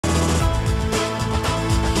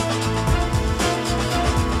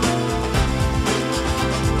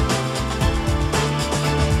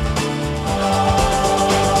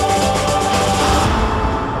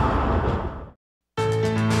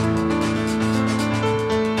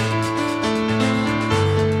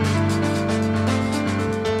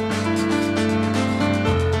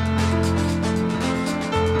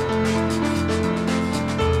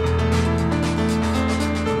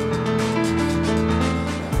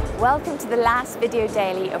Welcome to the last video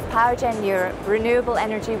daily of PowerGen Europe, Renewable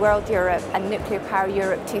Energy World Europe and Nuclear Power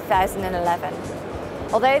Europe 2011.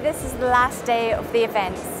 Although this is the last day of the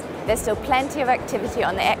events, there's still plenty of activity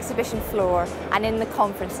on the exhibition floor and in the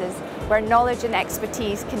conferences where knowledge and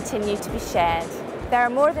expertise continue to be shared. There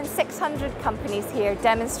are more than 600 companies here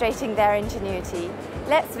demonstrating their ingenuity.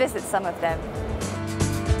 Let's visit some of them.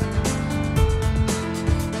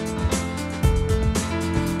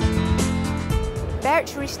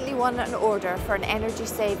 Bertsch recently won an order for an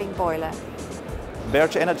energy-saving boiler.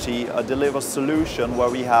 Bertsch Energy delivers a solution where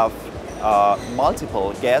we have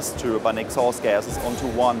multiple gas turbine exhaust gases onto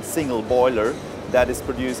one single boiler that is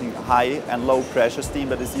producing high and low pressure steam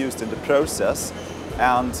that is used in the process.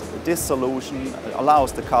 And this solution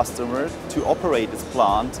allows the customer to operate its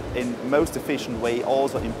plant in the most efficient way,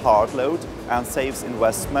 also in part load, and saves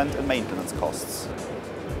investment and maintenance costs.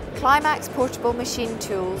 Climax Portable Machine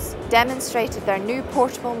Tools demonstrated their new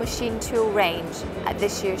portable machine tool range at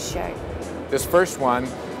this year's show. This first one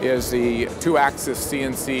is the two-axis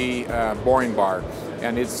CNC boring bar,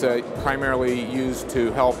 and it's primarily used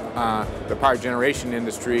to help the power generation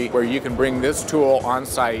industry, where you can bring this tool on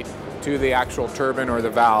site to the actual turbine or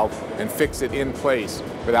the valve and fix it in place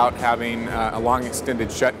without having a long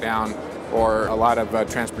extended shutdown or a lot of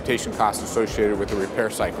transportation costs associated with the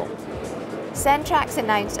repair cycle. Centrax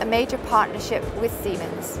announced a major partnership with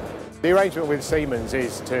Siemens. The arrangement with Siemens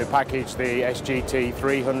is to package the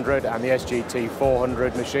SGT300 and the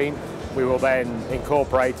SGT400 machine. We will then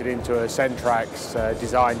incorporate it into a Centrax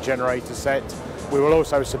design generator set. We will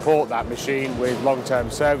also support that machine with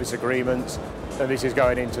long-term service agreements, and this is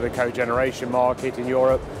going into the cogeneration market in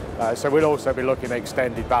Europe. So we'll also be looking at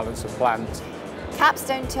extended balance of plant.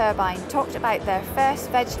 Capstone Turbine talked about their first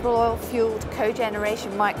vegetable oil-fueled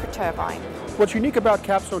cogeneration micro-turbine. What's unique about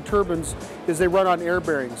Capstone turbines is they run on air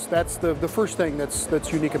bearings. That's the first thing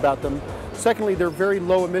that's unique about them. Secondly, they're very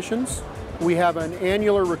low emissions. We have an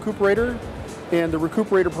annular recuperator, and the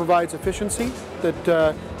recuperator provides efficiency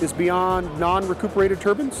that is beyond non-recuperated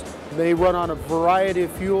turbines. They run on a variety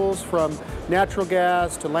of fuels, from natural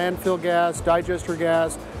gas to landfill gas, digester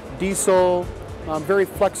gas, diesel, very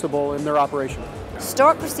flexible in their operation.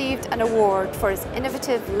 Stork received an award for its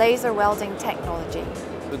innovative laser welding technology.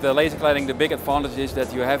 With the laser cladding, the big advantage is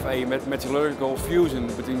that you have a metallurgical fusion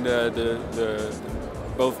between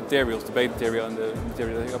both materials, the base material and the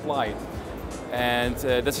material that you apply. And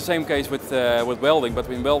that's the same case with welding, but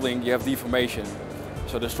in welding you have deformation.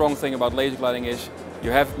 So the strong thing about laser cladding is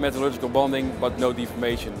you have metallurgical bonding but no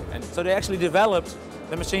deformation. So they actually developed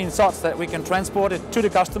the machine such that we can transport it to the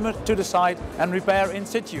customer, to the site, and repair in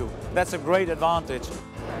situ. That's a great advantage.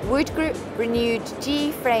 Wood Group renewed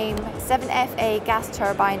GFrame 7FA gas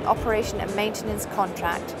turbine operation and maintenance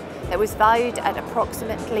contract that was valued at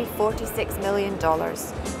approximately $46 million.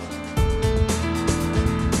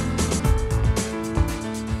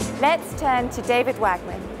 Let's turn to David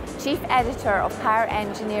Wagman, Chief Editor of Power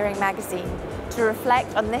Engineering magazine, to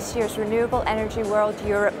reflect on this year's Renewable Energy World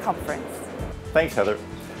Europe conference. Thanks, Heather.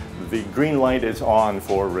 The green light is on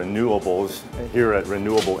for renewables here at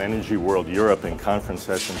Renewable Energy World Europe in conference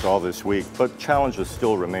sessions all this week, but challenges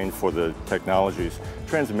still remain for the technologies.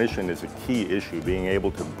 Transmission is a key issue, being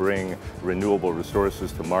able to bring renewable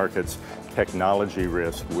resources to markets, technology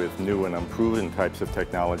risk with new and unproven types of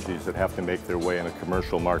technologies that have to make their way in a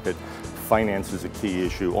commercial market. Finance is a key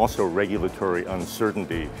issue. Also, regulatory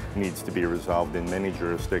uncertainty needs to be resolved in many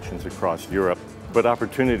jurisdictions across Europe. But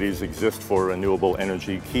opportunities exist for renewable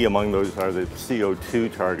energy. Key among those are the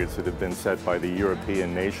CO2 targets that have been set by the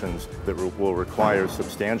European nations that will require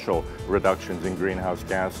substantial reductions in greenhouse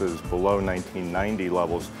gases below 1990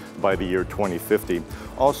 levels by the year 2050.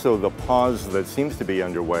 Also, the pause that seems to be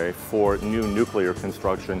underway for new nuclear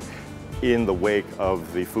construction in the wake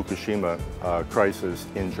of the Fukushima crisis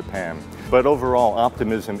in Japan. But overall,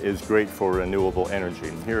 optimism is great for renewable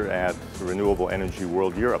energy here at Renewable Energy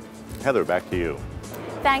World Europe. Heather, back to you.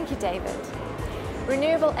 Thank you, David.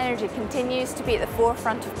 Renewable energy continues to be at the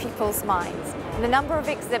forefront of people's minds, and the number of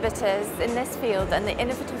exhibitors in this field and the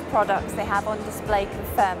innovative products they have on display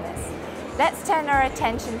confirm this. Let's turn our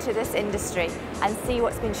attention to this industry and see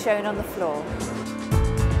what's been shown on the floor.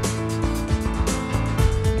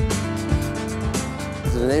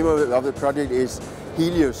 The name of the project is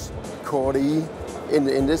Helius Quarry.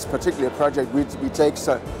 In this particular project, we take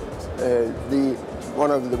one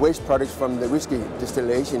of the waste products from the whiskey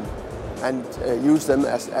distillation and use them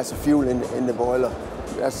as a fuel in the boiler.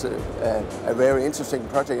 That's a very interesting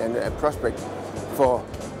project and a prospect for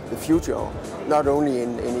the future, not only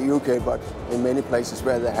in the UK but in many places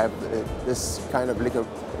where they have this kind of liquor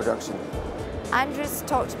production. Andrews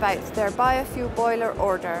talked about their biofuel boiler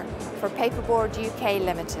order for Paperboard UK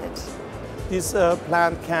Limited. This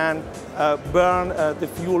plant can burn the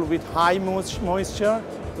fuel with high moisture,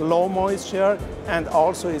 low moisture, and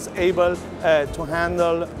also is able to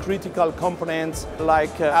handle critical components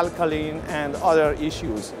like alkaline and other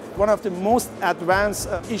issues. One of the most advanced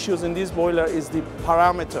issues in this boiler is the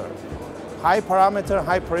parameter. High parameter,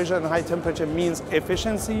 high pressure and high temperature means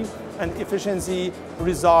efficiency, and efficiency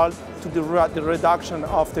results to the reduction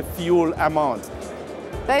of the fuel amount.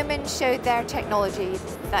 Bowman showed their technology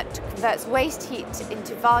that converts waste heat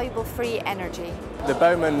into valuable free energy. The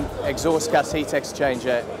Bowman exhaust gas heat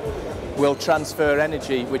exchanger will transfer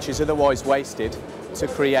energy which is otherwise wasted to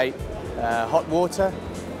create hot water,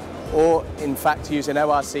 or in fact using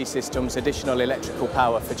ORC systems additional electrical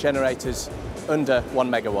power for generators under 1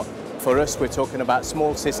 megawatt. For us, we're talking about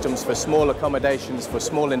small systems for small accommodations for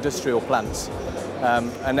small industrial plants,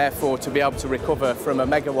 and therefore to be able to recover from a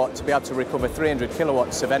megawatt, to be able to recover 300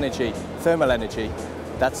 kilowatts of energy, thermal energy,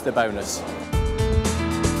 that's the bonus.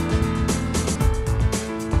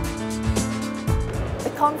 The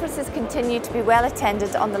conferences continue to be well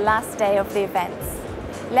attended on the last day of the events.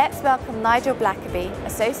 Let's welcome Nigel Black,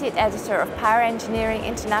 Associate Editor of Power Engineering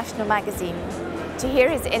International magazine, to hear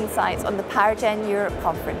his insights on the PowerGen Europe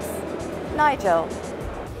conference. Nigel.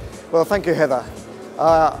 Well, thank you, Heather.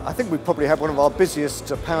 I think we probably had one of our busiest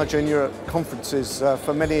PowerGen Europe conferences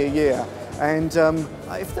for many a year. And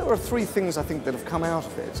if there are three things I think that have come out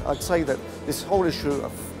of it, I'd say that this whole issue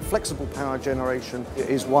of flexible power generation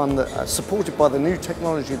is one that, supported by the new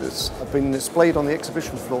technology that's been displayed on the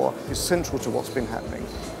exhibition floor, is central to what's been happening.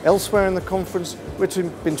 Elsewhere in the conference,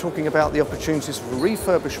 we've been talking about the opportunities for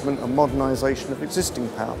refurbishment and modernisation of existing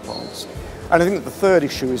power plants. And I think that the third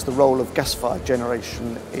issue is the role of gas-fired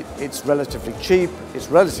generation. It's relatively cheap, it's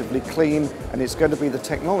relatively clean, and it's going to be the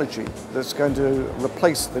technology that's going to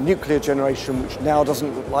replace the nuclear generation, which now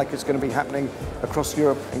doesn't look like it's going to be happening across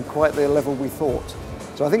Europe in quite the level we thought.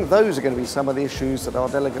 So I think those are going to be some of the issues that our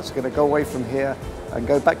delegates are going to go away from here and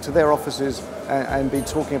go back to their offices and be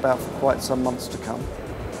talking about for quite some months to come.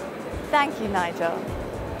 Thank you, Nigel.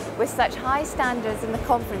 With such high standards in the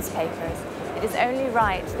conference papers, it is only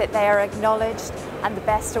right that they are acknowledged and the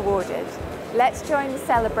best awarded. Let's join the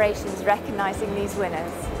celebrations recognising these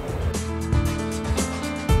winners.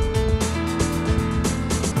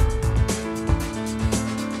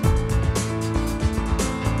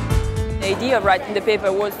 The idea of writing the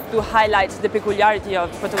paper was to highlight the peculiarity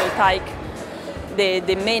of photovoltaic,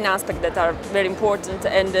 the main aspects that are very important,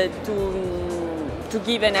 and to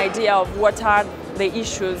give an idea of what are the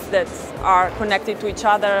issues that are connected to each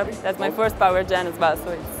other. That's my first PowerGen as well, so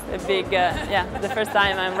it's a big, the first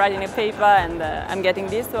time I'm writing a paper and I'm getting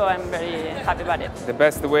this, so I'm very happy about it. The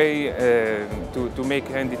best way to make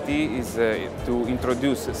NDT is to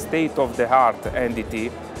introduce state-of-the-art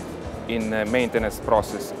NDT in maintenance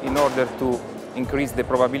process in order to increase the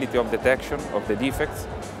probability of detection of the defects,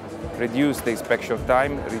 reduce the inspection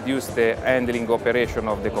time, reduce the handling operation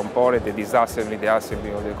of the component, the disassembly, the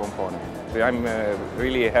assembly of the component. So I'm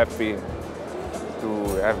really happy to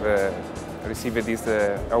have received this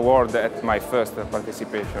award at my first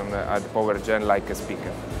participation at PowerGen like a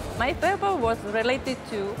speaker. My paper was related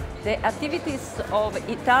to the activities of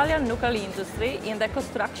Italian nuclear industry in the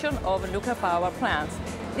construction of nuclear power plants.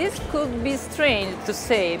 This could be strange to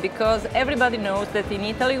say because everybody knows that in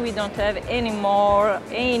Italy we don't have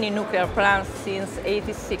any nuclear plants since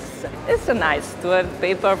 '86. It's nice to have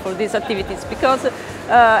paper for these activities because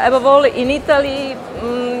above all in Italy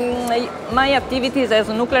my activities as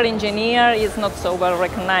a nuclear engineer is not so well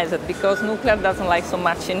recognized because nuclear doesn't like so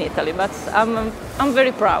much in Italy, but I'm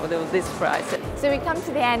very proud of this prize. So we come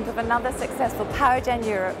to the end of another successful PowerGen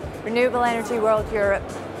Europe, Renewable Energy World Europe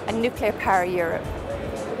and Nuclear Power Europe.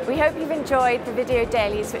 We hope you've enjoyed the video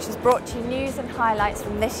dailies, which has brought you news and highlights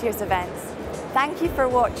from this year's events. Thank you for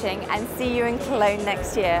watching and see you in Cologne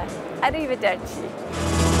next year. Arrivederci.